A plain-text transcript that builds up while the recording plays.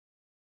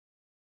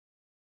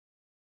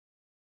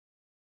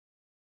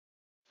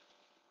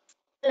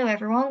Hello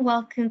everyone,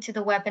 welcome to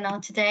the webinar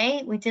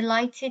today. We're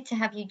delighted to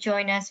have you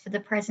join us for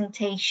the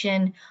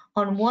presentation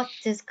on what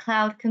does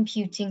cloud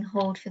computing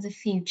hold for the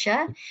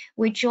future.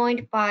 We're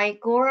joined by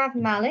Gaurav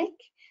Malik,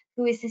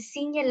 who is the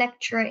Senior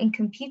Lecturer in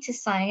Computer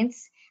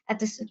Science at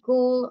the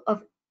School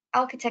of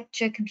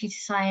Architecture, Computer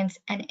Science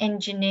and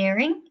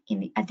Engineering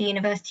at the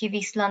University of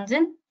East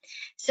London.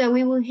 So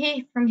we will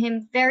hear from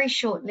him very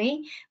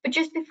shortly. But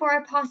just before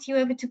I pass you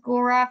over to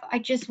Gaurav, I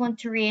just want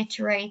to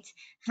reiterate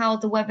how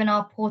the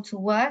webinar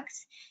portal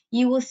works.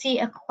 You will see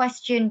a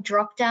question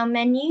drop-down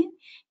menu,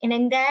 and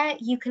in there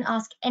you can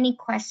ask any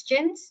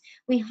questions.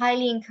 We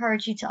highly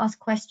encourage you to ask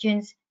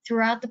questions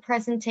throughout the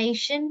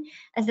presentation,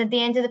 as at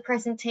the end of the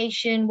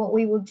presentation, what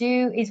we will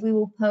do is we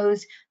will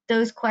pose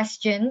those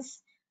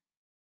questions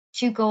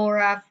to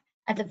Gaurav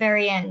at the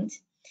very end.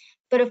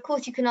 But of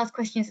course, you can ask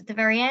questions at the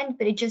very end,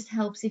 but it just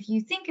helps if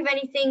you think of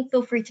anything,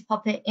 feel free to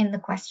pop it in the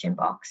question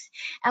box.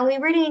 And we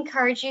really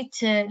encourage you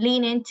to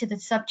lean into the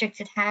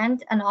subject at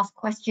hand and ask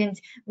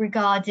questions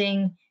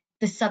regarding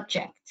the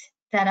subject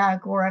that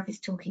Gaurav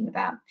is talking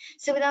about.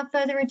 So without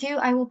further ado,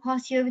 I will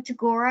pass you over to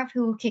Gaurav,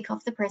 who will kick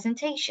off the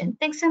presentation.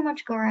 Thanks so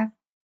much, Gaurav.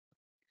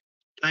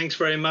 Thanks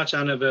very much,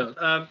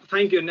 Annabelle.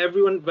 Thank you, and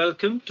everyone,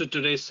 welcome to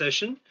today's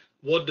session.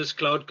 What does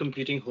cloud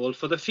computing hold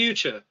for the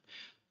future?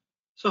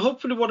 So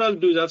hopefully what I'll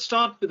do is I'll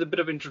start with a bit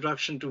of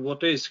introduction to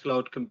what is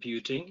cloud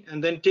computing,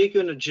 and then take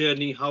you on a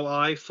journey how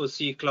I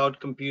foresee cloud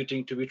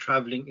computing to be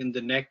traveling in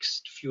the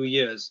next few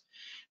years.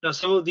 Now,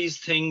 some of these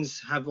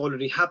things have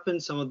already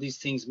happened, some of these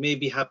things may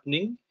be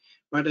happening,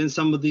 right? And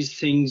some of these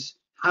things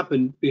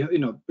happen,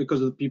 because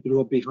of the people who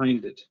are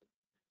behind it.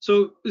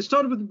 So we'll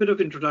start with a bit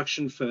of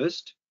introduction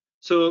first.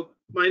 So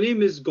my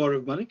name is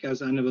Gaurav Malik,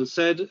 as Annabelle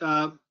said.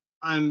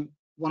 I'm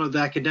one of the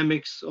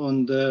academics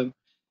on the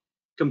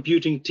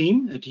computing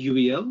team at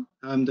UEL.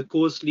 I'm the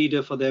course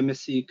leader for the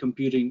MSc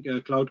Computing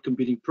Cloud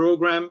Computing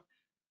program.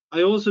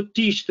 I also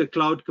teach the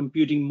cloud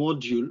computing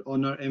module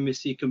on our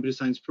MSc Computer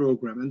Science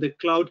program, and the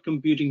cloud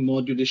computing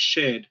module is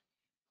shared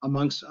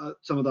amongst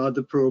some of the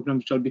other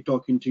programs which I'll be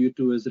talking to you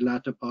to as the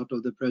latter part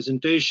of the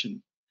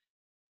presentation.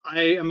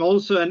 I am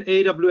also an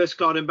AWS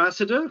Cloud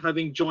Ambassador,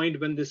 having joined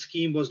when the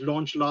scheme was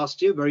launched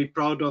last year. Very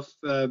proud of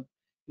to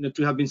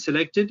have been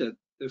selected.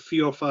 A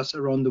few of us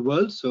around the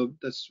world, so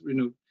that's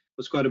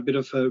was quite a bit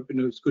of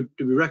it's good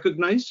to be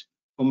recognized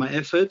for my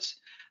efforts.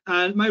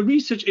 And my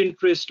research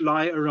interests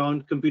lie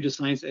around computer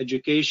science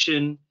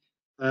education,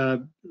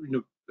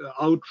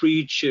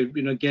 outreach,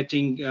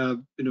 getting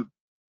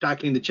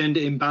tackling the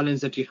gender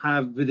imbalance that you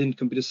have within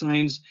computer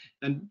science,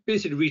 and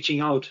basically reaching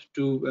out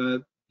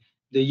to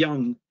the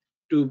young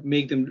to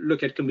make them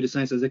look at computer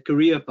science as a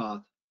career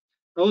path.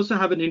 I also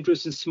have an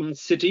interest in smart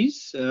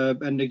cities,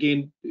 and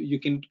again, you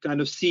can kind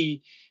of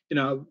see,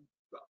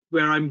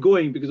 where I'm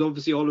going, because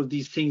obviously all of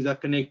these things are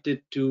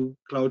connected to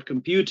cloud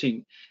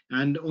computing.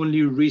 And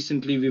only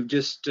recently, we've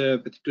just,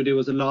 today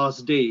was the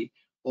last day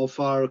of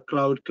our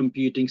cloud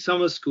computing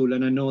summer school.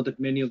 And I know that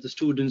many of the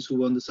students who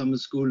were on the summer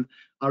school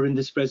are in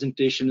this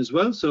presentation as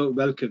well, so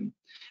welcome.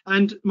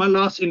 And my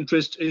last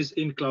interest is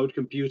in cloud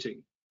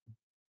computing.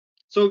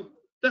 So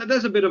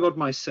that's a bit about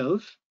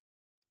myself.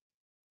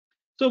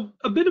 So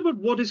a bit about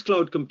what is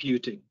cloud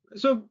computing.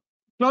 So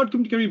cloud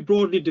computing can be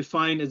broadly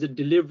defined as the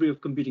delivery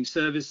of computing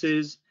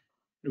services,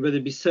 whether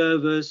it be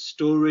servers,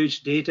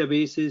 storage,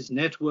 databases,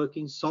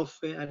 networking,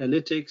 software,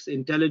 analytics,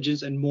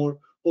 intelligence, and more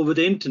over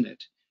the internet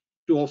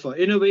to offer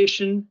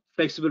innovation,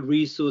 flexible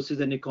resources,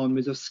 and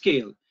economies of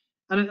scale.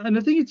 And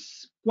I think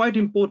it's quite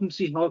important to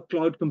see how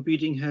cloud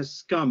computing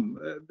has come,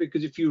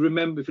 because if you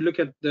look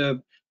at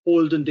the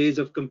olden days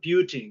of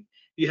computing,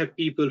 you had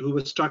people who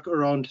were stuck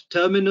around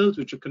terminals,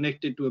 which were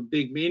connected to a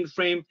big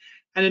mainframe.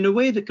 And in a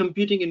way, the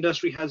computing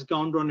industry has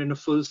gone round in a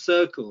full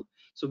circle.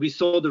 So we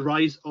saw the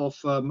rise of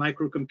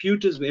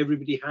microcomputers, where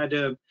everybody had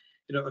a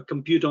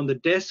computer on the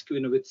desk,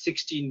 with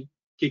 16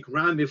 gig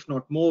RAM, if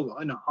not more,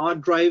 and a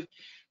hard drive.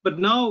 But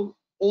now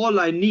all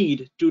I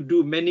need to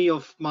do many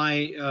of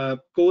my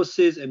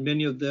courses and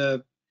many of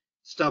the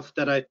stuff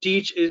that I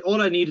teach is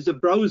all I need is a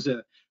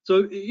browser.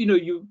 So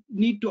you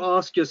need to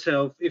ask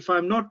yourself, if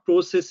I'm not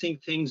processing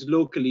things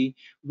locally,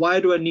 why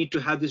do I need to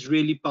have this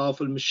really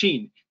powerful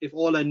machine if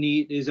all I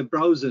need is a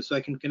browser so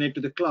I can connect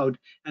to the cloud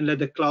and let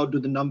the cloud do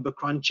the number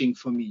crunching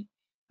for me?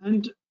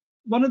 And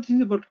one of the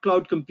things about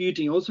cloud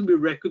computing, also we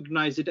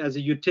recognize it as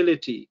a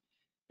utility,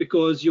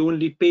 because you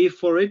only pay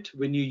for it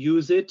when you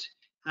use it.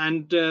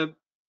 And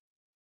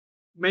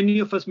many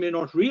of us may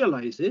not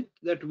realize it,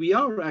 that we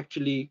are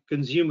actually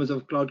consumers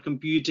of cloud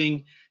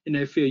computing.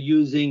 If you're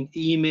using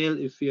email,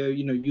 if you're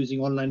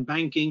using online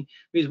banking,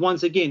 because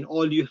once again,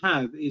 all you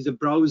have is a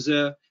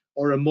browser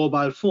or a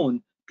mobile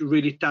phone to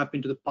really tap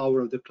into the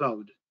power of the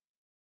cloud.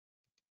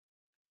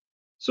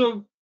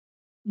 So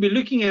we're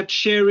looking at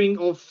sharing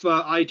of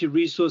IT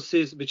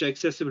resources which are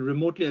accessible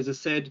remotely. As I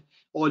said,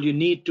 all you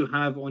need to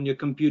have on your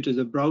computer is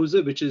a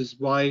browser, which is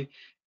why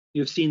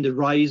you've seen the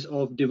rise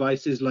of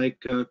devices like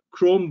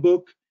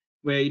Chromebook,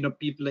 where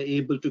people are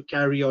able to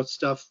carry out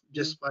stuff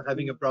just by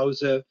having a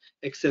browser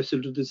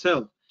accessible to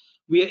themselves.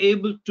 we are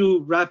able to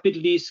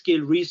rapidly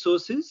scale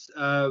resources,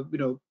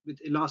 with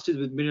elastic,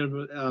 with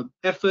minimal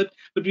effort,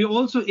 but we're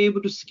also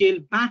able to scale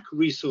back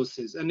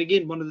resources. And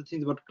again, one of the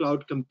things about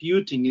cloud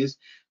computing is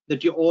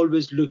that you're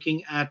always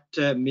looking at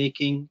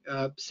making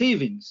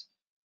savings.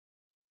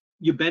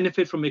 You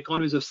benefit from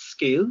economies of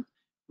scale,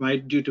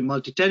 right, due to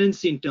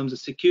multi-tenancy in terms of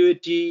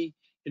security,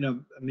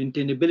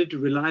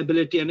 maintainability,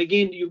 reliability. And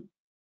again,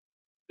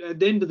 at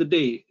the end of the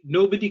day,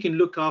 nobody can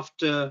look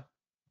after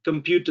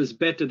computers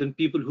better than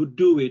people who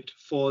do it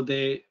for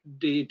their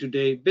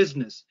day-to-day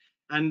business.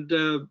 And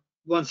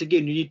once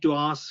again, you need to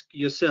ask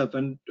yourself,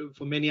 and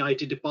for many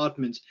IT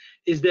departments,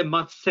 is there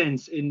much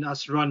sense in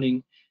us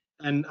running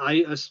an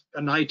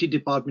IT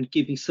department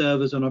keeping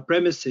servers on our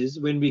premises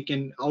when we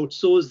can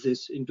outsource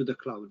this into the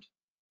cloud?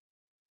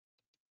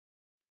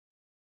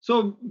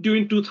 So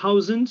during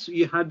 2000s,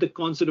 you had the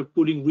concept of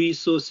pooling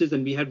resources,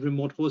 and we had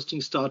remote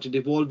hosting started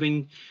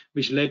evolving,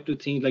 which led to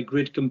things like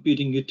grid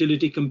computing,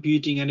 utility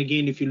computing. And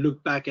again, if you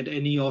look back at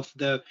any of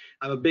I'm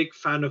a big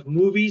fan of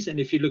movies, and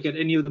if you look at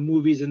any of the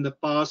movies in the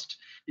past,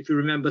 if you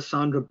remember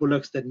Sandra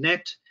Bullock's The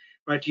Net,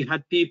 right, you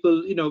had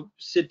people,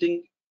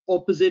 sitting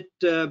opposite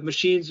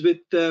machines with,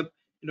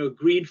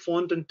 green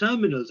font and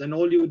terminals, and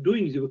all you were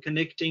doing is you were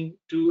connecting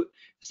to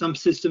some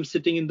system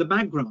sitting in the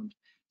background.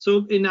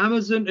 So in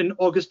Amazon in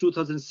August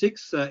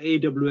 2006,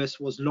 AWS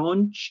was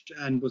launched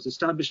and was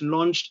established and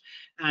launched.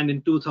 And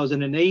in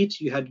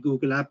 2008, you had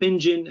Google App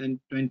Engine, and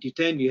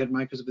 2010, you had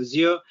Microsoft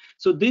Azure.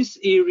 So this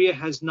area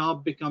has now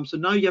become, so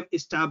now you have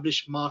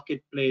established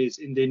market players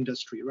in the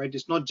industry, right?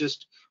 It's not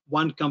just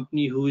one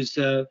company who is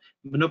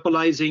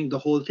monopolizing the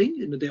whole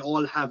thing. They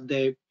all have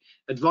their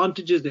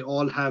advantages, they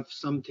all have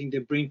something they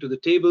bring to the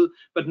table,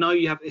 but now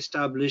you have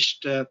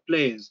established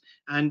players.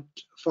 And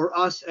for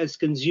us as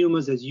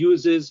consumers, as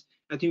users,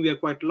 I think we are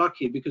quite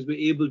lucky because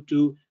we're able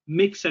to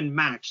mix and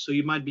match. So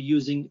you might be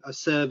using a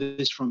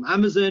service from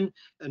Amazon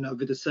and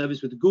with a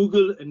service with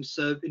Google, and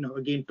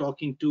again,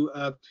 talking to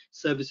a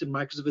service in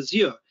Microsoft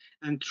Azure.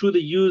 And through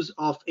the use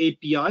of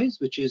APIs,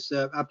 which is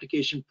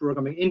application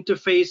programming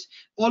interface,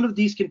 all of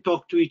these can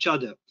talk to each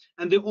other.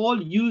 And they're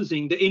all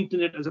using the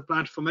internet as a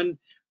platform. And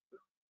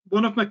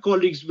one of my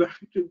colleagues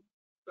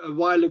a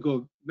while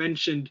ago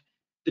mentioned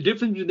the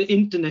difference between the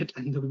internet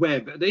and the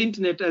web. The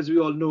internet, as we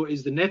all know,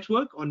 is the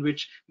network on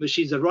which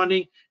machines are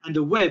running, and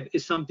the web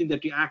is something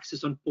that you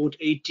access on port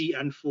 80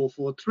 and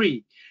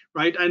 443,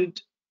 right?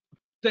 And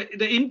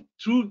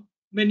through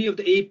many of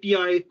the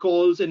API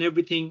calls and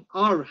everything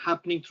are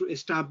happening through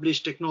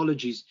established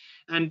technologies.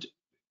 And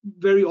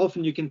very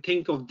often you can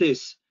think of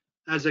this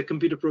as a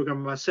computer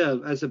programmer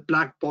myself, as a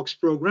black box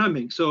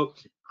programming. So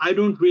I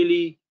don't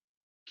really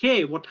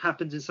care what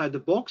happens inside the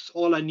box.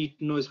 All I need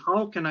to know is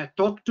how can I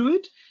talk to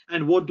it,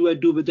 and what do I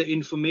do with the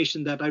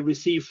information that I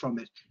receive from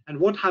it. And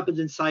what happens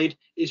inside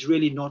is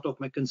really not of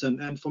my concern.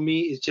 And for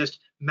me, it's just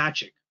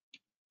magic.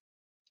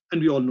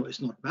 And we all know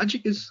it's not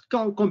magic, it's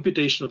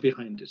computational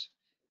behind it.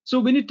 So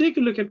when you take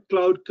a look at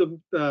cloud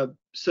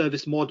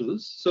service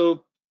models,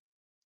 so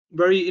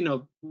very,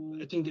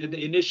 I think in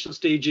the initial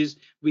stages,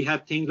 we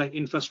had things like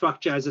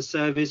infrastructure as a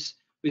service.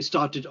 We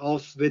started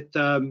off with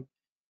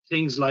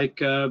things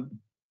like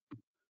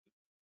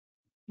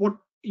what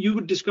you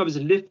would describe as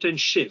a lift and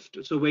shift.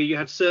 So where you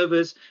had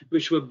servers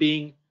which were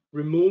being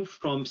removed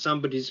from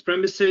somebody's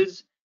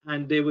premises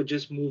and they were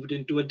just moved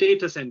into a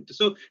data center.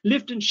 So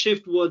lift and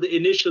shift were the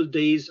initial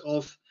days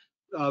of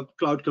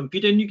cloud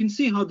computing, and you can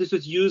see how this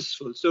was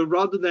useful. So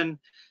rather than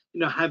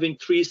having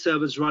 3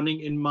 servers running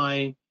in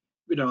my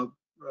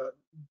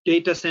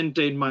data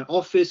center in my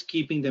office,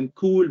 keeping them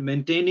cool,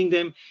 maintaining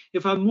them,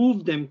 if I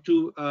move them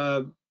to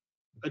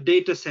a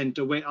data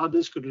center where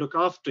others could look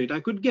after it,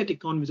 I could get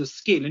economies of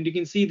scale. And you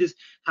can see this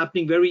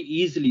happening very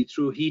easily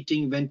through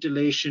heating,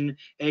 ventilation,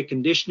 air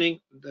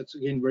conditioning. That's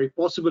again very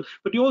possible.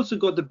 But you also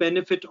got the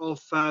benefit of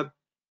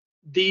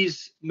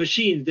these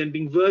machines then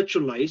being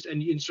virtualized,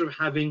 and instead of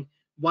having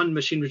one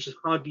machine which is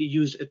hardly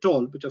used at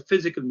all, but a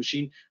physical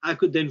machine, I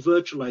could then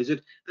virtualize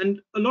it.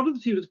 And a lot of the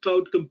things with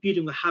cloud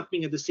computing were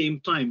happening at the same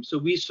time. So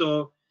we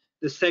saw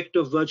the sector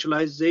of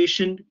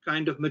virtualization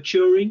kind of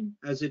maturing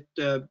as it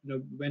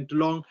went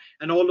along,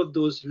 and all of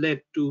those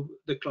led to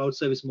the cloud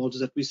service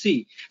models that we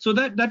see. So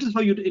that is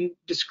how you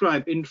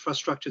describe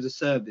infrastructure as a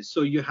service.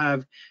 So you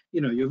have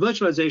your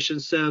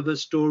virtualization, server,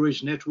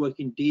 storage,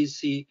 networking,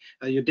 DC,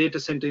 your data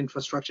center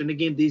infrastructure. And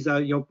again, these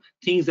are your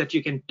things that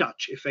you can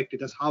touch effectively.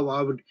 That's how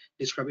I would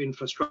describe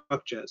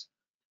infrastructures.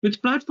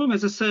 With platform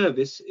as a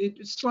service,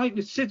 it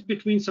sits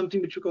between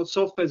something which we call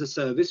software as a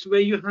service,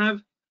 where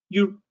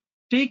you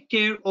take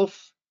care of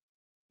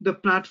the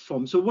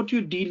platform. So what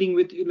you're dealing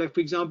with, like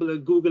for example, a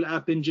Google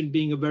App Engine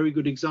being a very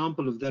good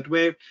example of that,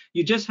 where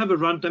you just have a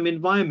runtime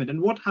environment,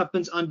 and what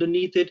happens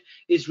underneath it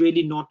is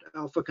really not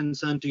of a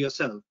concern to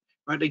yourself,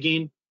 right?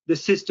 Again, the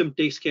system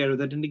takes care of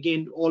that. And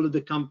again, all of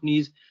the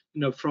companies,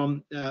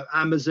 from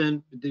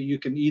Amazon, you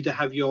can either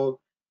have your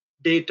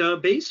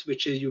database,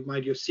 which is your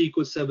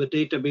SQL Server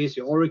database,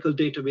 your Oracle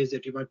database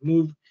that you might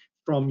move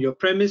from your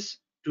premise,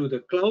 to the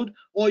cloud,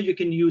 or you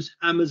can use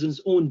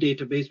Amazon's own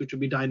database, which would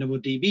be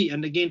DynamoDB.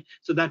 And again,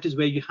 so that is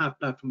where you have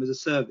platform as a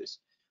service.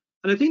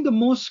 And I think the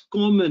most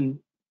common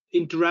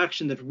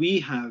interaction that we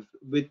have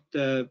with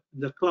the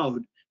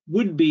cloud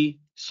would be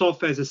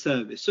software as a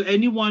service. So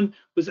anyone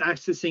who's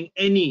accessing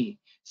any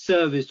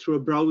service through a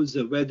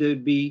browser, whether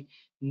it be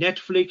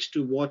Netflix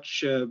to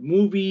watch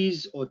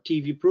movies or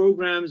TV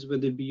programs,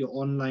 whether it be your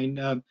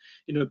online,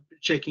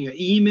 checking your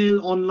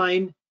email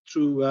online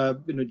through,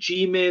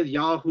 Gmail,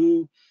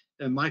 Yahoo,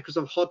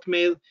 Microsoft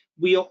Hotmail,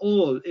 we are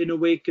all in a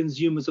way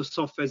consumers of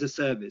software as a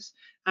service.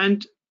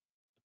 And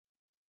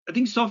I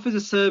think software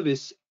as a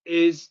service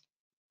is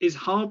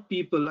how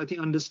people, I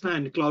think,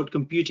 understand cloud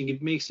computing.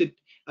 It makes it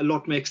a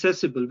lot more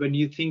accessible when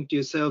you think to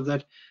yourself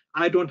that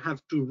I don't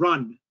have to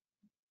run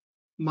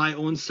my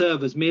own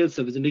servers, mail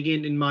servers. And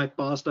again, in my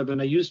past,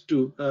 when I used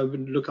to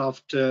look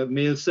after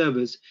mail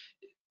servers,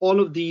 all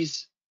of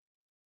these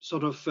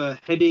sort of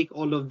headache,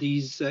 all of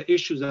these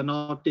issues are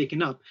now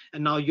taken up.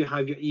 And now you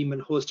have your email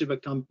hosted by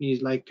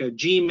companies like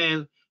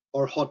Gmail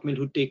or Hotmail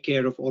who take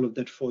care of all of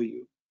that for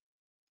you.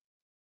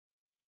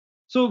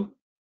 So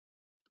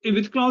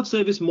with cloud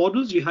service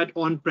models, you had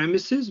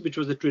on-premises, which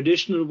was a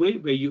traditional way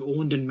where you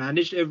owned and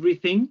managed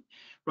everything,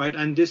 right?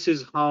 And this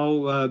is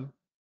how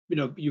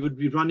you would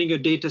be running a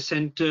data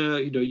center.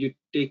 You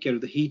take care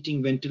of the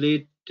heating,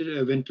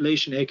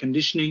 ventilation, air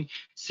conditioning,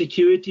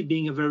 security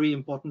being a very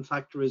important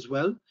factor as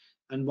well.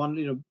 And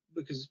one,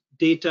 because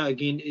data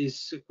again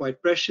is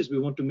quite precious, we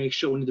want to make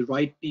sure only the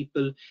right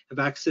people have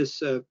access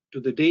to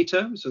the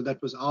data. So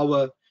that was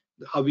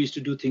how we used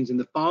to do things in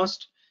the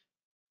past.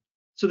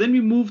 So then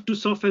we move to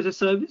software as a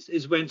service,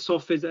 is when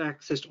software is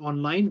accessed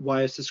online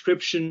via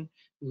subscription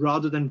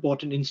rather than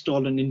bought and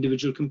installed on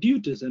individual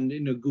computers. And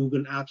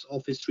Google Apps,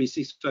 Office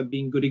 365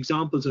 being good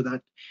examples of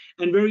that.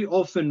 And very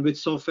often with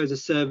software as a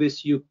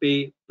service, you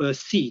pay per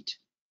seat.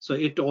 So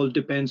it all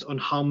depends on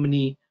how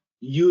many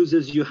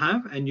users you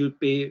have, and you'll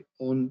pay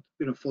on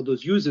for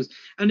those users.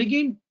 And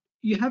again,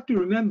 you have to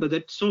remember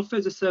that software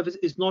as a service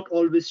is not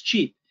always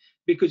cheap,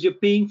 because you're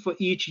paying for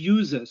each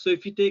user. So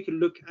if you take a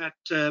look at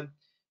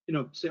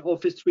say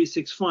Office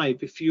 365,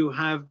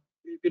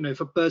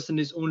 if a person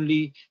is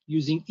only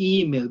using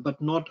email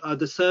but not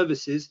other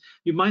services,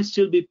 you might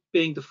still be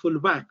paying the full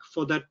whack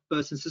for that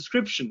person's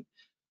subscription.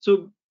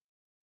 So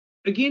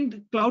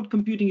again, cloud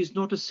computing is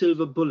not a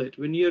silver bullet.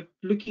 When you're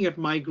looking at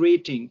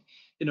migrating,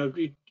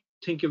 you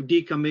think of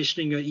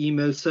decommissioning your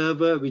email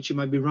server, which you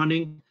might be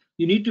running,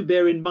 you need to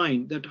bear in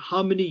mind that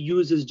how many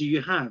users do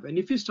you have? And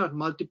if you start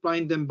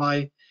multiplying them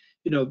by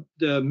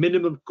the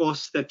minimum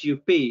costs that you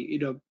pay,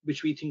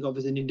 which we think of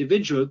as an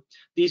individual,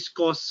 these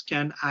costs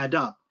can add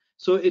up.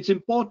 So it's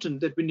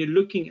important that when you're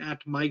looking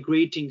at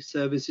migrating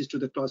services to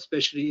the cloud,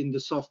 especially in the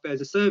software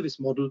as a service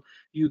model,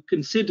 you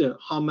consider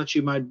how much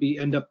you might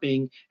end up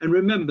paying. And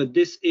remember,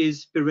 this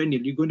is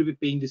perennial. You're going to be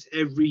paying this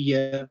every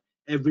year,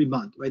 every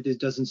month, right? This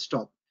doesn't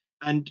stop.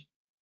 And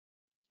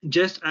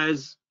just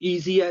as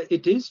easy as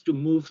it is to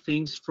move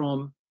things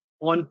from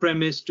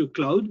on-premise to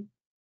cloud,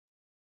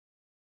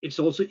 it's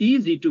also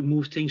easy to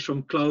move things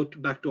from cloud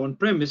back to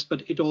on-premise,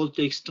 but it all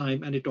takes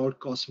time and it all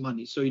costs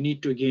money. So you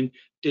need to, again,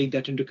 take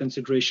that into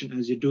consideration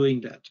as you're doing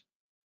that.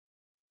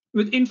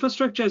 With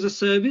infrastructure as a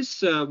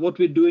service, what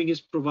we're doing is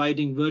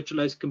providing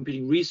virtualized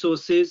computing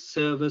resources,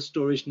 server,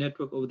 storage,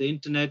 network over the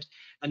internet.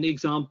 And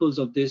examples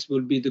of this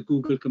will be the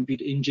Google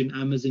Compute Engine,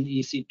 Amazon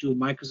EC2,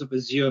 Microsoft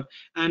Azure.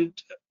 And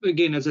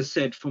again, as I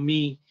said, for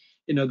me,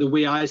 the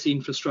way I see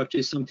infrastructure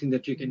is something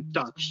that you can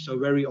touch. So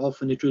very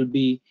often it will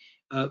be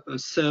a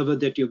server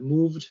that you've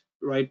moved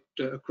right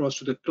across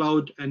to the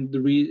cloud, and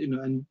the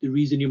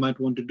reason you might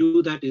want to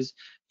do that is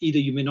either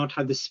you may not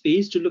have the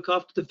space to look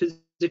after the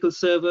physical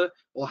server,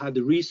 or have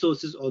the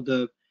resources or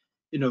the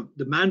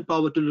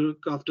manpower to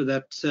look after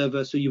that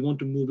server, so you want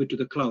to move it to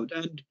the cloud.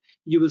 And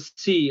you will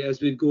see as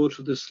we go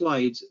through the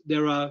slides,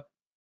 there are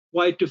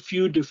quite a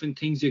few different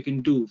things you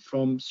can do,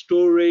 from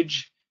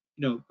storage,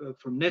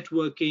 from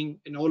networking,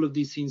 and all of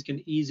these things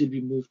can easily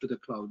be moved to the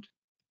cloud.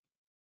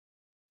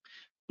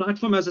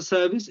 Platform as a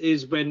service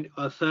is when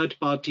a third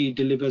party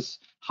delivers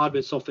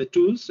hardware software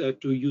tools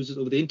to users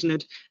over the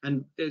internet.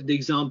 And the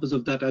examples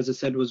of that, as I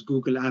said, was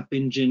Google App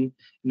Engine,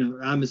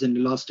 Amazon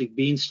Elastic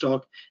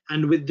Beanstalk.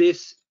 And with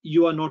this,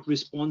 you are not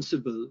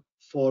responsible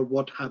for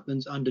what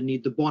happens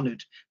underneath the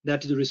bonnet.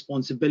 That is the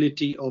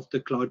responsibility of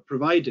the cloud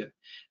provider.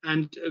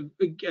 And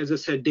as I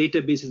said,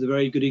 database is a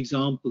very good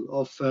example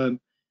of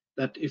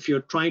that. If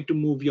you're trying to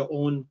move your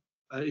own,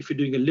 if you're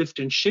doing a lift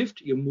and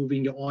shift, you're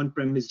moving your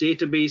on-premise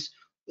database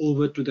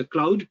over to the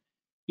cloud,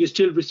 you're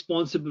still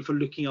responsible for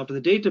looking after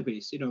the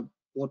database.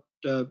 What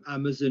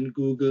Amazon,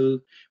 Google,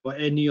 or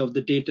any of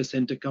the data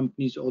center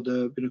companies or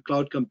the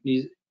cloud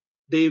companies,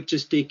 they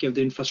just take care of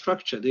the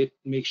infrastructure. They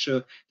make sure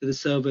that the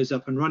server is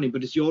up and running,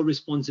 but it's your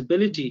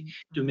responsibility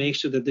to make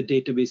sure that the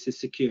database is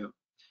secure.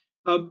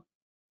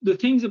 The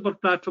things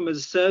about platform as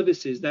a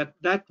service is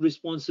that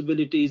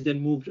responsibility is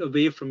then moved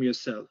away from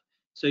yourself.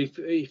 So if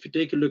you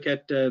take a look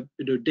at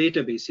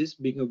databases,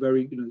 being a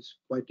very it's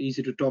quite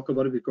easy to talk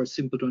about it because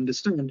simple to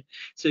understand.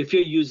 So if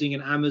you're using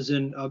an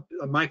Amazon,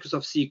 a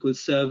Microsoft SQL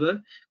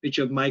server, which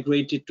you have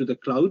migrated to the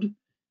cloud,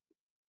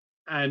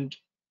 and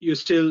you're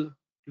still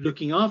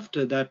looking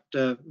after that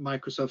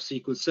Microsoft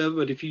SQL server,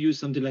 but if you use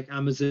something like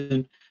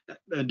Amazon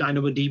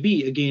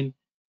DynamoDB, again,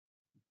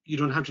 you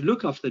don't have to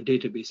look after the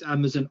database.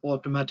 Amazon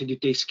automatically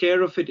takes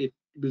care of it. It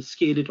will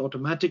scale it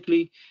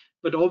automatically.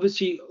 But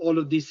obviously, all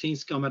of these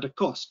things come at a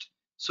cost.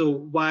 So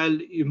while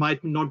you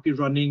might not be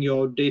running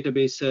your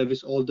database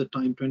service all the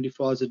time,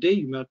 24 hours a day,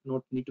 you might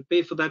not need to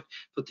pay for that.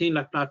 For things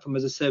like platform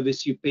as a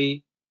service, you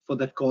pay for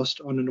that cost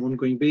on an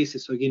ongoing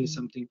basis. So again, it's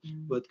something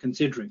worth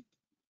considering.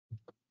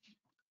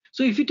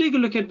 So if you take a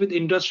look at with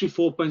Industry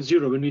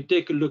 4.0, when we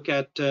take a look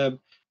at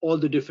all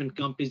the different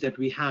companies that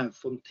we have,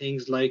 from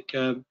things like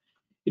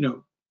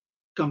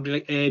company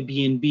like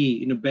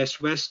Airbnb,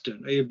 Best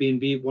Western,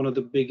 Airbnb, one of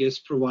the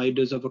biggest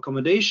providers of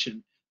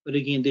accommodation, but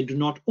again, they do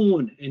not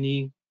own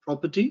any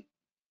property.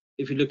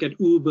 If you look at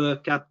Uber,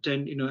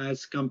 Captain,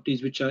 as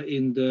companies which are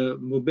in the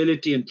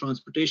mobility and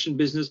transportation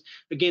business,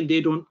 again,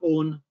 they don't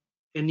own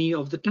any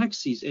of the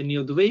taxis, any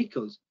of the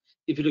vehicles.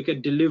 If you look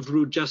at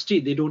Deliveroo, Just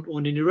Eat, they don't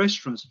own any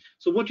restaurants.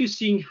 So what you're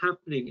seeing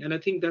happening, and I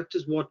think that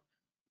is what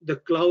the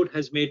cloud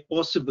has made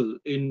possible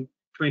in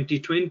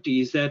 2020,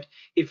 is that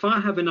if I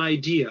have an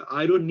idea,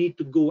 I don't need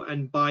to go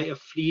and buy a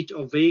fleet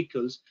of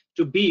vehicles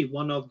to be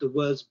one of the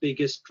world's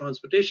biggest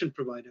transportation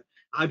provider.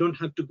 I don't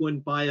have to go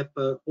and buy up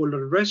a whole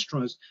lot of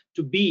restaurants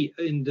to be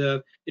in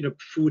the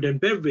food and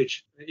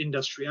beverage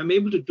industry. I'm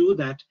able to do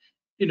that,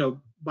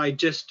 by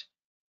just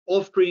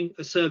offering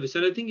a service.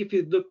 And I think if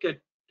you look at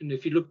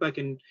if you look back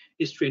in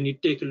history and you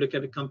take a look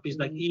at the companies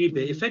like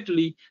eBay,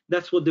 effectively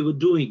that's what they were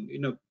doing.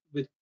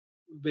 With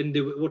when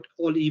they were, what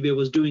all eBay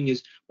was doing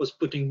was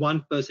putting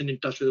one person in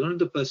touch with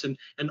another person,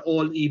 and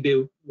all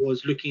eBay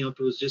was looking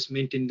after was just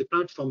maintaining the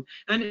platform.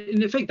 And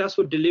in effect, that's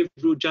what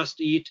Deliveroo,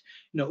 Just Eat,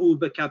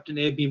 Uber, Captain,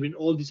 Airbnb, and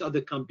all these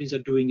other companies are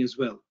doing as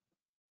well.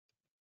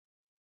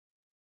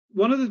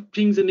 One of the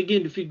things, and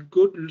again, if we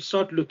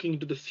start looking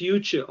into the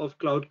future of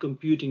cloud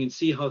computing and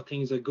see how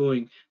things are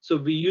going. So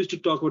we used to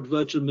talk about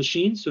virtual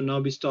machines. So now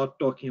we start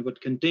talking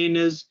about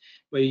containers,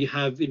 where you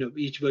have,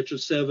 each virtual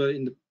server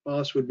in the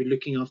past would be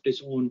looking after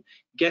its own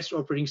guest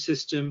operating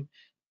system.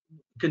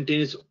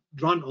 Containers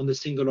run on the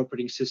single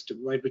operating system,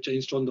 right, which are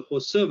installed on the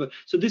host server.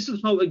 So this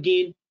is how,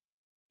 again,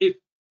 if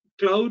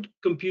cloud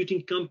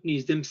computing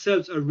companies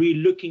themselves are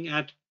really looking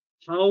at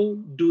how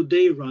do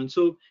they run.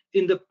 So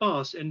in the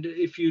past, and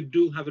if you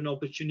do have an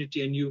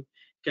opportunity and you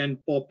can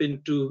pop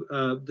into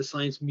the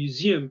Science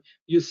Museum,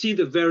 you see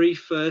the very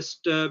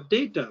first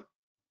data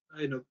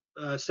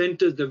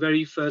centers, the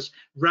very first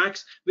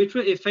racks, which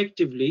were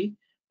effectively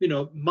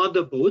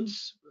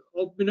motherboards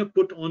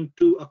put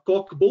onto a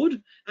cork board,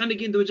 and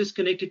again they were just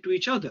connected to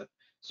each other.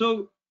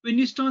 So when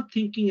you start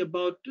thinking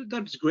about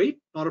that's great,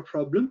 not a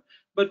problem,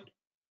 but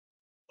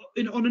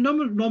on a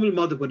normal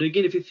motherboard,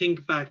 again, if you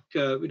think back,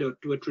 to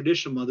a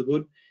traditional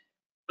motherboard,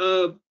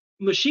 a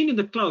machine in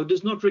the cloud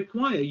does not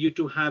require you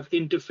to have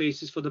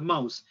interfaces for the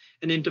mouse,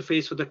 an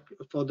interface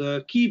for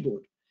the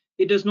keyboard.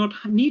 It does not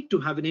need to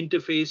have an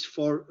interface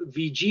for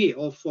VGA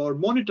or for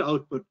monitor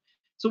output.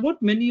 So what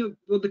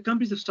the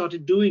companies have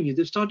started doing is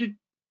they've started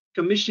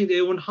commissioning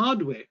their own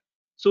hardware.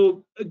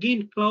 So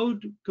again,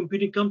 cloud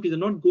computing companies are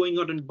not going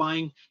out and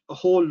buying a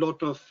whole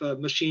lot of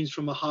machines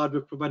from a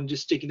hardware provider and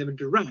just sticking them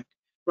into rack,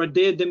 right?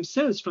 They're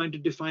themselves trying to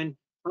define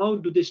how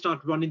do they start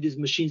running these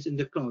machines in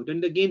the cloud.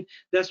 And again,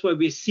 that's why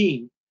we're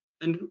seeing,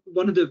 and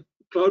one of the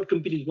cloud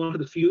computing is one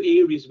of the few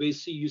areas where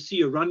you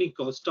see a running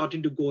cost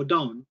starting to go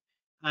down.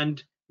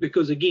 And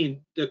because again,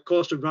 the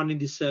cost of running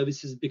these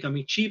services is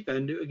becoming cheaper.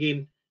 And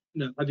again,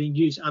 having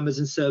used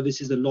Amazon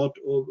services a lot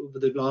over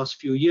the last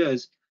few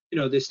years,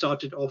 they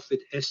started off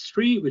with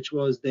S3, which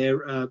was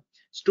their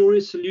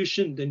storage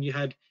solution. Then you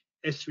had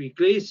S3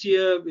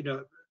 Glacier,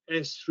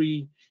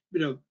 S3,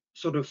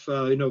 sort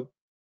of,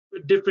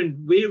 different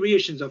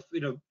variations of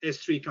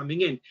S3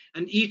 coming in,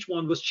 and each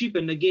one was cheap,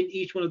 and again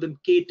each one of them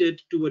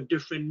catered to a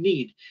different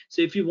need.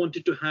 So if you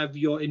wanted to have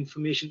your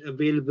information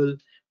available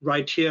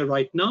right here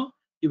right now,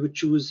 you would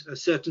choose a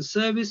certain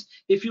service.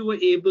 If you were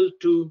able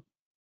to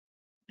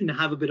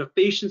have a bit of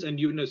patience,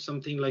 and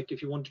something like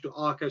if you wanted to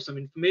archive some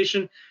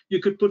information, you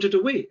could put it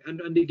away,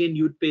 and again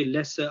you'd pay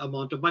lesser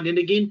amount of money. And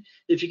again,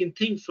 if you can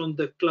think from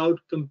the cloud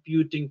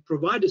computing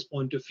provider's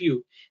point of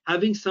view,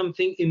 having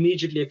something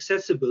immediately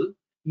accessible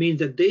means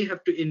that they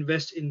have to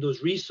invest in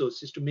those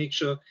resources to make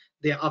sure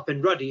they're up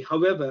and ready.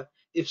 However,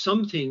 if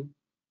something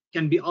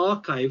can be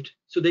archived,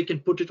 so they can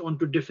put it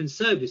onto different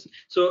service.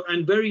 So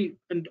and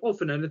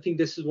often, and I think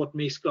this is what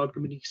makes cloud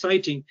computing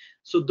exciting.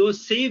 So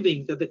those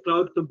savings that the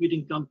cloud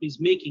computing company is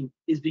making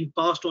is being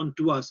passed on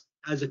to us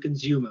as a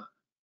consumer.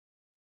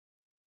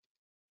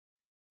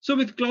 So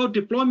with cloud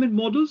deployment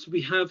models,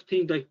 we have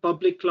things like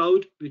public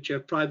cloud, which are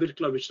private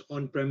cloud, which is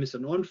on-premise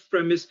and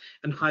off-premise,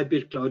 and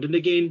hybrid cloud. And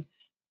again,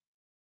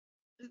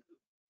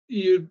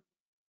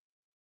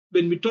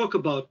 when we talk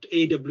about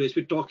AWS,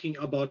 we're talking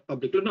about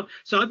public cloud.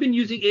 So I've been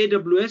using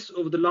AWS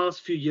over the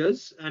last few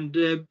years, and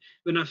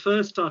when I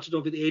first started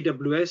off with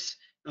AWS,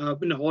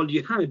 all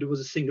you had was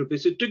a single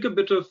page. So it took a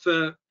bit of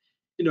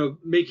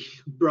making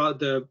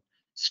the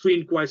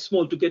screen quite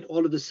small to get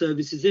all of the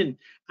services in.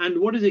 And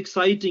what is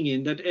exciting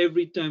in that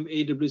every time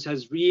AWS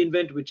has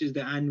reInvent, which is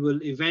the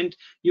annual event,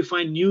 you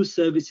find new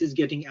services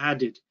getting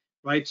added,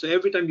 right? So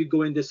every time you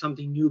go in, there's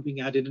something new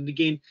being added. And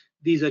again,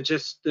 these are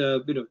just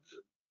a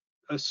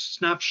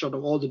snapshot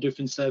of all the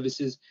different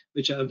services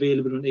which are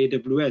available on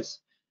AWS.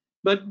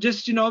 But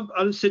just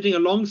sitting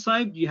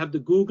alongside, you have the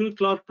Google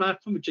Cloud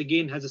Platform, which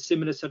again has a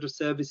similar set of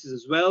services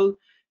as well,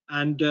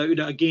 and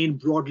again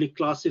broadly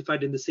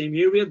classified in the same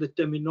area. The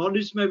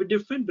terminologies might be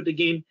different, but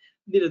again,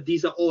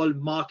 these are all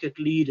market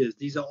leaders.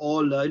 These are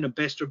all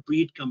best of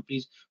breed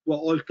companies who are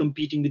all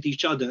competing with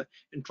each other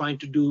and trying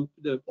to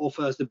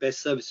offer us the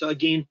best service. So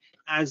again,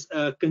 as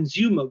a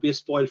consumer, we're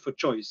spoiled for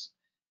choice.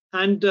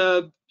 And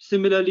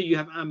similarly, you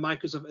have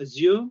Microsoft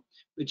Azure,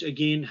 which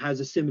again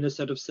has a similar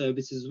set of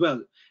services as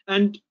well.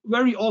 And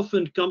very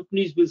often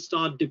companies will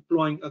start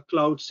deploying a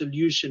cloud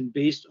solution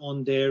based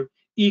on their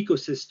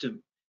ecosystem.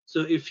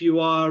 So if you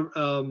are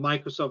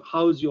Microsoft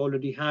House, you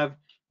already have,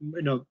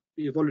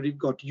 you've already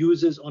got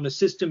users on a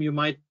system, you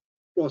might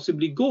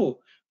possibly go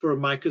for a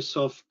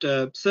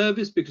Microsoft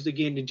service because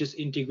again, it just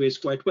integrates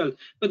quite well.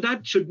 But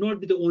that should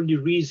not be the only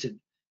reason.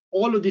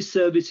 All of these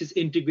services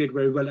integrate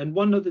very well. And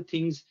one of the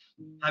things,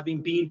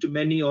 having been to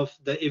many of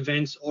the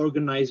events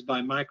organized by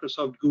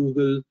Microsoft,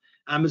 Google,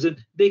 Amazon,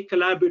 they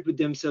collaborate with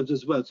themselves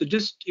as well. So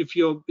just if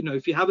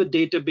if you have a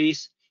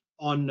database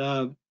on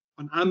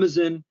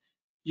Amazon,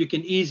 you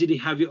can easily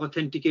have your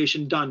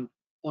authentication done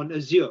on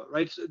Azure,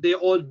 right? So they're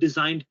all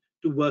designed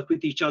to work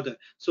with each other.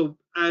 So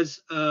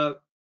as a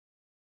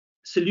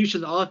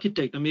solution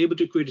architect, I'm able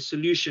to create a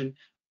solution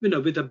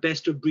with a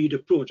best of breed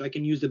approach. I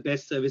can use the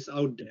best service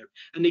out there.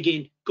 And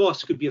again,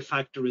 cost could be a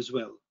factor as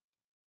well.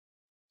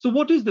 So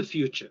what is the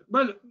future?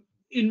 Well,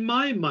 in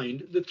my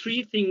mind, the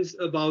three things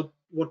about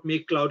what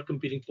make cloud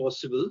computing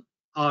possible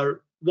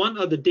are, one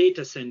are the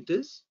data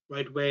centers,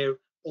 right, where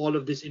all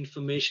of this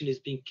information is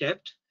being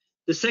kept.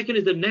 The second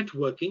is the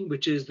networking,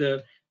 which is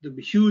the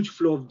huge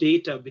flow of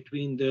data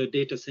between the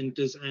data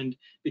centers and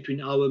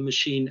between our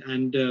machine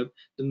and the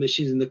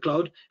machines in the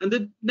cloud. And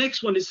the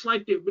next one is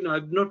slightly, I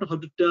do not know how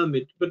to term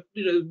it, but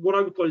what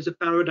I would call is a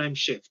paradigm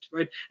shift,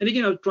 right? And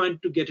again, I'm trying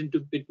to get into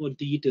a bit more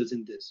details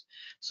in this.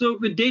 So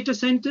with data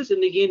centers,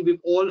 and again,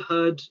 we've all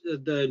heard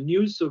the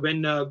news. So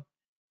when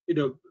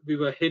we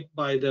were hit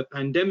by the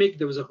pandemic,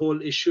 there was a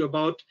whole issue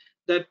about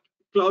that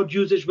cloud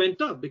usage went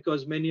up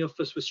because many of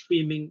us were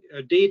streaming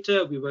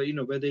data. We were,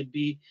 whether it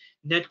be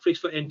Netflix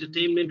for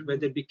entertainment,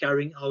 whether it be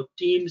carrying out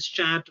Teams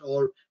chat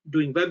or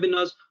doing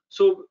webinars.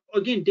 So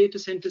again, data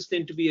centers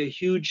tend to be a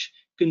huge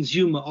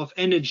consumer of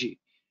energy,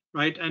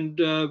 right? And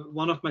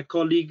one of my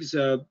colleagues,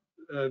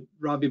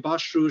 Rabi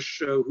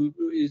Bashrush, who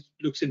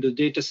looks into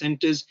data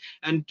centers,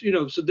 and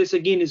so this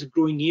again is a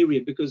growing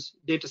area because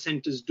data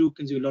centers do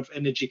consume a lot of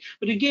energy.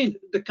 But again,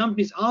 the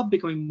companies are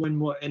becoming more and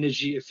more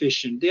energy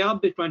efficient. They are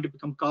trying to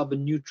become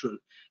carbon neutral,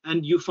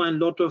 and you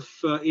find a lot of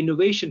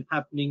innovation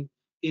happening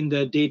in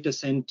the data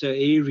center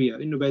area.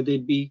 Whether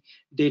it be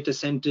data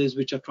centers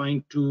which are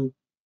trying to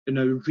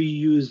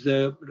reuse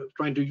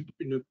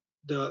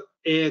the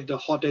air, the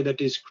hot air that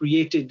is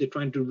created, they're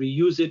trying to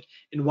reuse it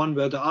in one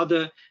way or the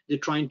other. They're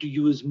trying to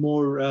use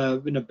more,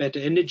 better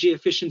energy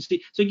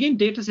efficiency. So again,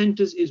 data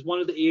centers is one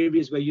of the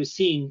areas where you're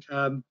seeing,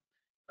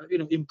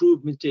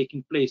 improvement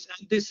taking place.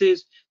 And this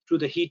is through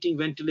the heating,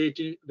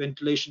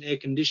 ventilation, air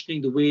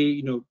conditioning, the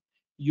way,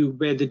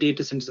 where the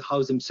data centers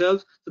house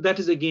themselves. So that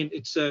is, again,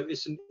 it's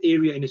an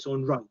area in its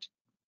own right.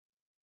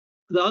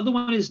 The other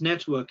one is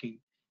networking.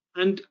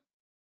 And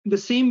the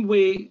same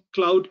way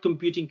cloud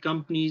computing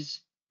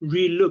companies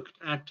re-looked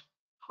at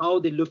how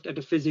they looked at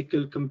a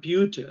physical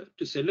computer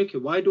to say, look,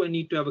 why do I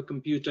need to have a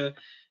computer?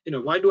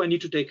 Why do I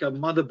need to take a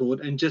motherboard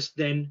and just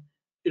then,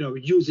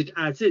 use it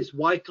as is?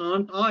 Why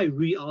can't I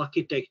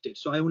re-architect it?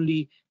 So I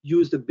only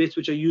use the bits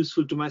which are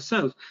useful to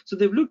myself. So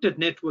they've looked at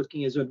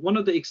networking as well. One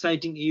of the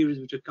exciting areas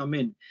which have come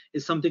in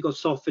is something called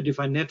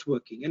software-defined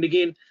networking. And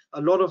again,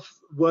 a lot of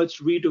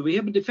words read over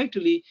here, but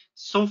effectively,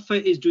 software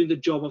is doing the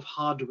job of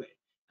hardware.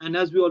 And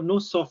as we all know,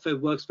 software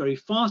works very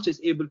fast, it's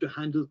able to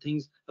handle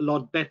things a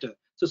lot better.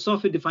 So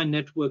software-defined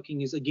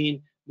networking is,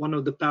 again, one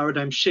of the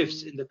paradigm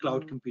shifts in the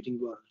cloud computing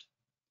world.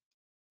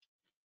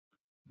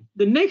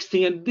 The next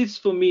thing, and this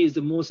for me is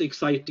the most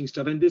exciting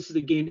stuff, and this is,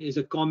 again, is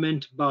a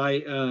comment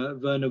by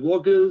Werner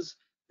Vogels,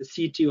 the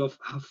CTO of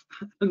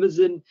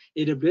Amazon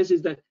AWS,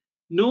 is that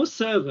no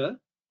server,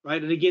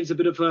 right? And again, it's a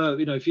bit of a,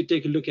 if you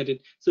take a look at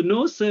it, so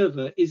no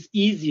server is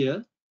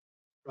easier,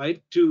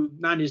 right, to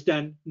manage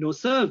than no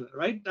server,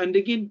 right? And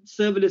again,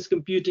 serverless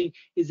computing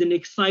is an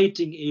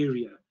exciting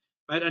area,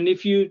 right? And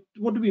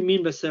what do we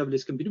mean by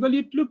serverless computing? Well,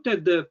 you looked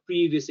at the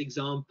previous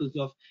examples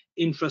of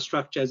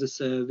infrastructure as a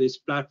service,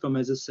 platform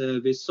as a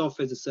service,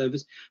 software as a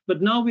service,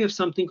 but now we have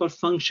something called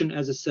function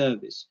as a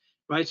service,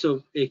 right?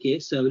 So aka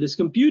serverless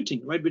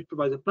computing, right, which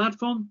provides a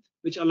platform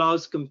which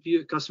allows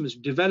customers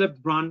to develop,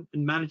 run,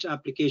 and manage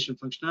application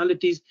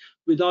functionalities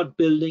without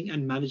building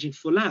and managing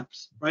full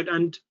apps, right?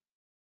 And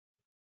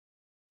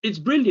it's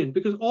brilliant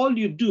because all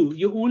you do,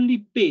 you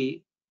only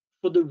pay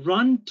for the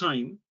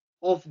runtime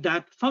of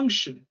that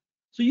function.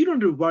 So you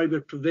don't have to worry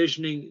about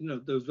provisioning,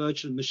 the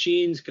virtual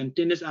machines,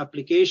 containers,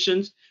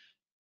 applications.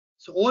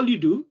 So all you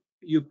do,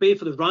 you pay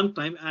for the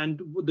runtime, and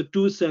the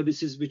two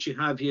services which you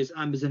have here is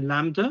Amazon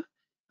Lambda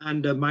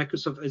and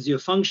Microsoft Azure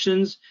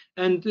Functions.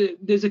 And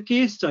there's a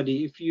case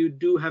study, if you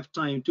do have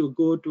time, to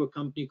go to a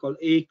company called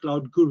A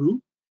Cloud Guru.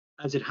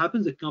 As it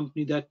happens, a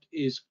company that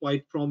is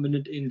quite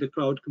prominent in the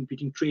cloud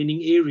computing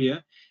training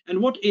area.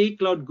 And what A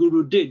Cloud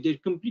Guru did, they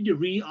completely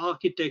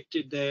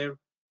re-architected their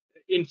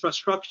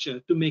infrastructure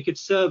to make it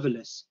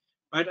serverless,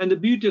 right? And the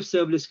beauty of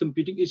serverless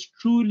computing is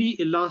truly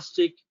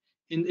elastic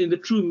in the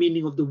true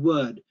meaning of the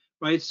word,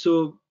 right?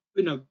 So,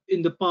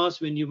 in the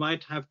past, when you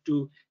might have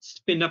to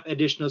spin up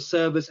additional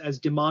servers as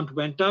demand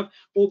went up,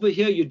 over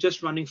here, you're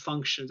just running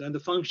functions, and the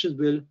functions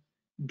will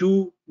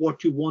do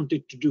what you want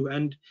it to do.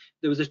 And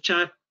there was a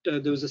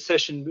there was a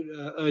session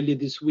earlier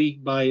this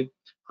week by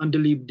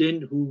Underleep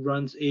Din, who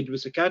runs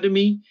AWS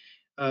Academy.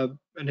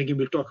 And again,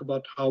 we'll talk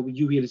about how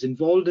UEL is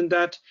involved in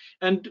that,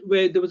 and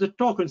where there was a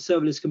talk on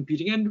serverless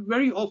computing. And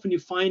very often you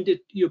find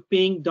you're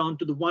paying down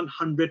to the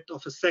 100th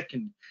of a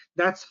second.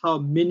 That's how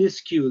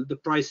minuscule the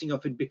pricing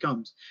of it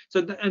becomes.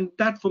 So, and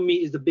that for me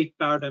is the big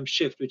paradigm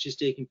shift which is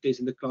taking place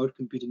in the cloud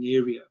computing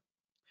area.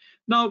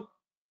 Now,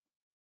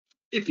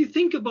 if you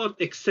think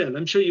about Excel,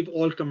 I'm sure you've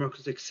all come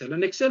across Excel,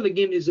 and Excel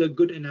again is a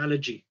good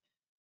analogy.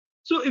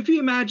 So if you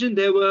imagine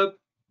there were,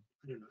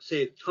 I don't know,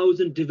 say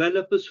 1,000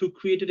 developers who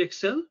created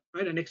Excel,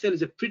 right? And Excel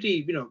is a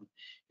pretty,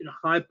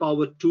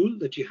 high-powered tool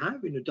that you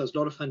have, it does a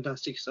lot of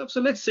fantastic stuff. So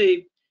let's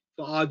say,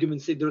 for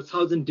argument's sake, there are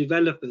 1,000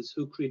 developers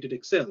who created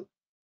Excel.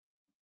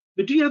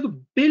 But do you have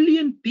 1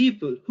 billion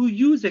people who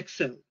use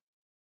Excel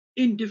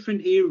in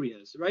different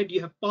areas, right?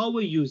 You have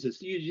power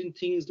users using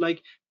things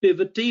like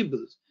pivot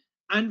tables.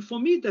 And for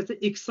me, that's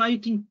the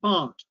exciting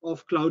part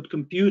of cloud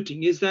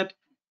computing, is that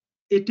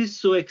it is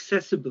so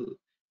accessible.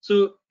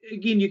 So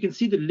again, you can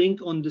see the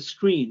link on the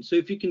screen. So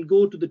if you can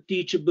go to the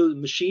teachable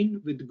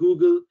machine with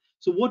Google,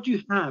 so what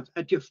you have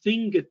at your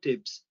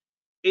fingertips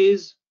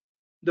is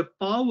the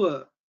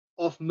power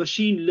of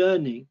machine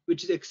learning,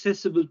 which is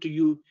accessible to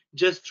you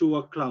just through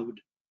a cloud,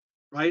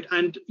 right?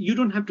 And you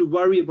don't have to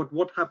worry about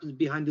what happens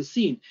behind the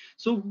scene.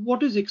 So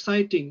what is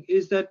exciting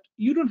is that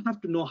you don't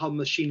have to know how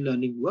machine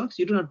learning works.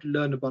 You don't have to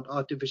learn about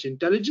artificial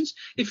intelligence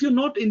if you're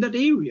not in that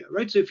area,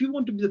 right? So if you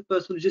want to be the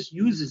person who just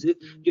uses it,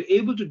 you're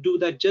able to do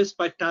that just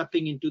by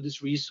tapping into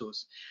this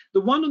resource.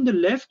 The one on the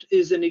left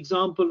is an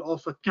example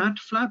of a cat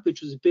flap,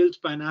 which was built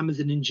by an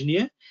Amazon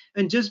engineer,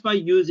 and just by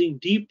using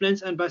deep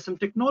lens and by some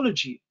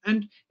technology.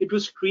 And it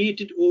was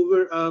created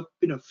over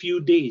a few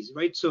days,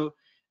 right? So,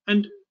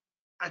 and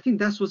I think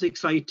that's what's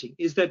exciting,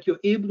 is that you're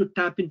able to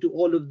tap into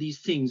all of these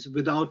things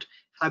without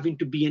having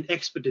to be an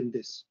expert in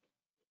this.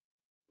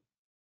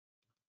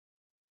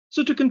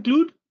 So to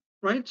conclude,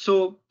 right,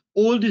 so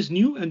old is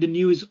new and the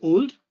new is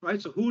old,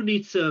 right? So who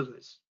needs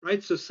servers,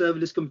 right? So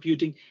serverless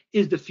computing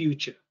is the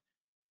future.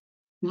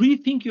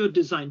 Rethink your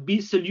design,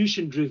 be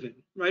solution driven,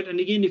 right?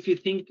 And again, if you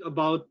think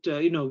about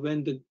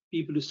when the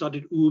people who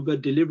started Uber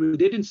delivery,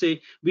 they didn't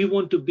say we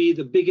want to be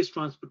the biggest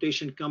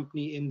transportation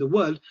company in the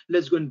world,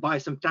 let's go and buy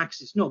some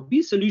taxis. No,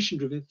 be solution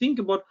driven. Think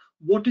about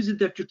what is it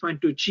that you're trying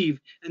to achieve,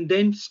 and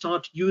then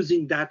start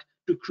using that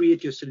to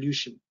create your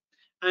solution.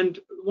 And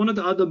one of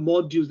the other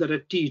modules that I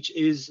teach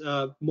is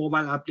mobile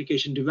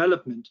application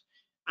development.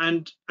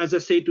 And as I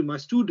say to my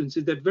students,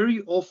 is that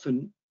very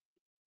often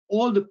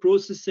all the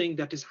processing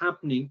that is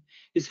happening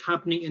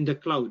in the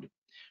cloud,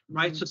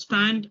 right? So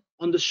stand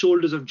on the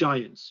shoulders of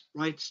giants,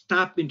 right?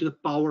 Tap into the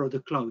power of the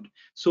cloud.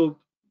 So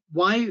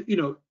why,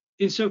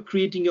 instead of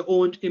creating your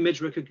own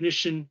image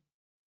recognition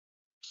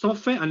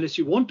software, unless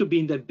you want to be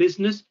in that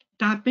business,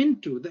 tap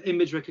into the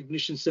image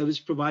recognition service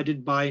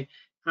provided by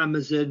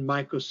Amazon,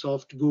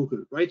 Microsoft,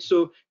 Google, right?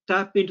 So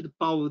tap into the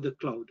power of the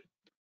cloud.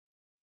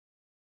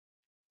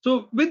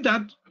 So with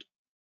that,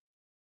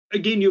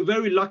 again, you're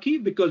very lucky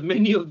because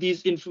many of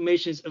these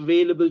information is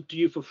available to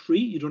you for free.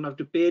 You don't have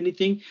to pay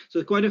anything.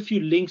 So quite a few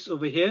links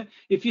over here.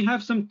 If you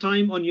have some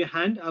time on your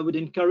hand, I would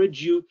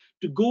encourage you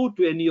to go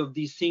to any of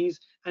these things,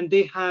 and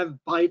they have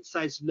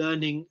bite-sized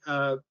learning,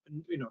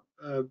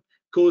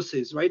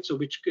 courses, right? So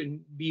which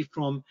can be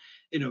from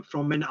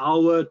an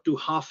hour to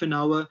half an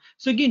hour.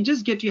 So again,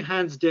 just get your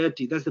hands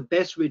dirty. That's the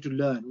best way to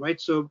learn,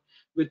 right? So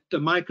with the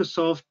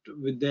Microsoft,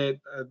 with their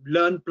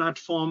Learn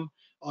platform,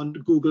 on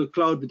Google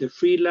Cloud with the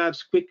free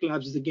labs, quick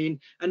labs is again,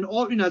 and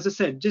all, as I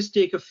said, just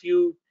take a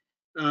few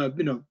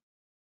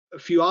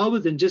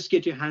hours and just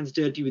get your hands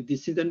dirty with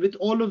these things. And with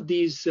all of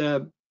these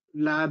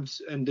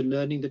labs and the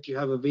learning that you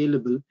have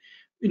available,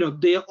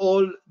 they are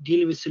all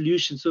dealing with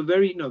solutions. So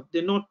very,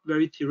 they're not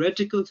very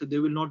theoretical. So they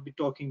will not be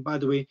talking, by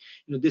the way,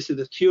 this is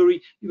the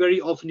theory.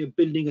 Very often you're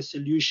building a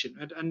solution.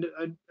 And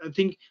I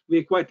think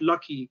we're quite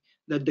lucky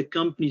that the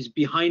companies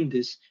behind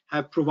this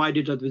have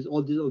provided us with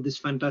all this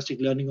fantastic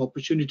learning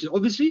opportunities.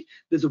 Obviously,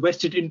 there's a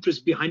vested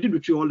interest behind it,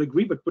 which we all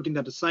agree, but putting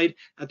that aside,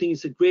 I think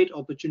it's a great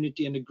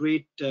opportunity and a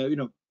great,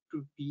 to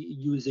be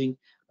using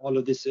all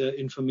of this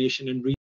information and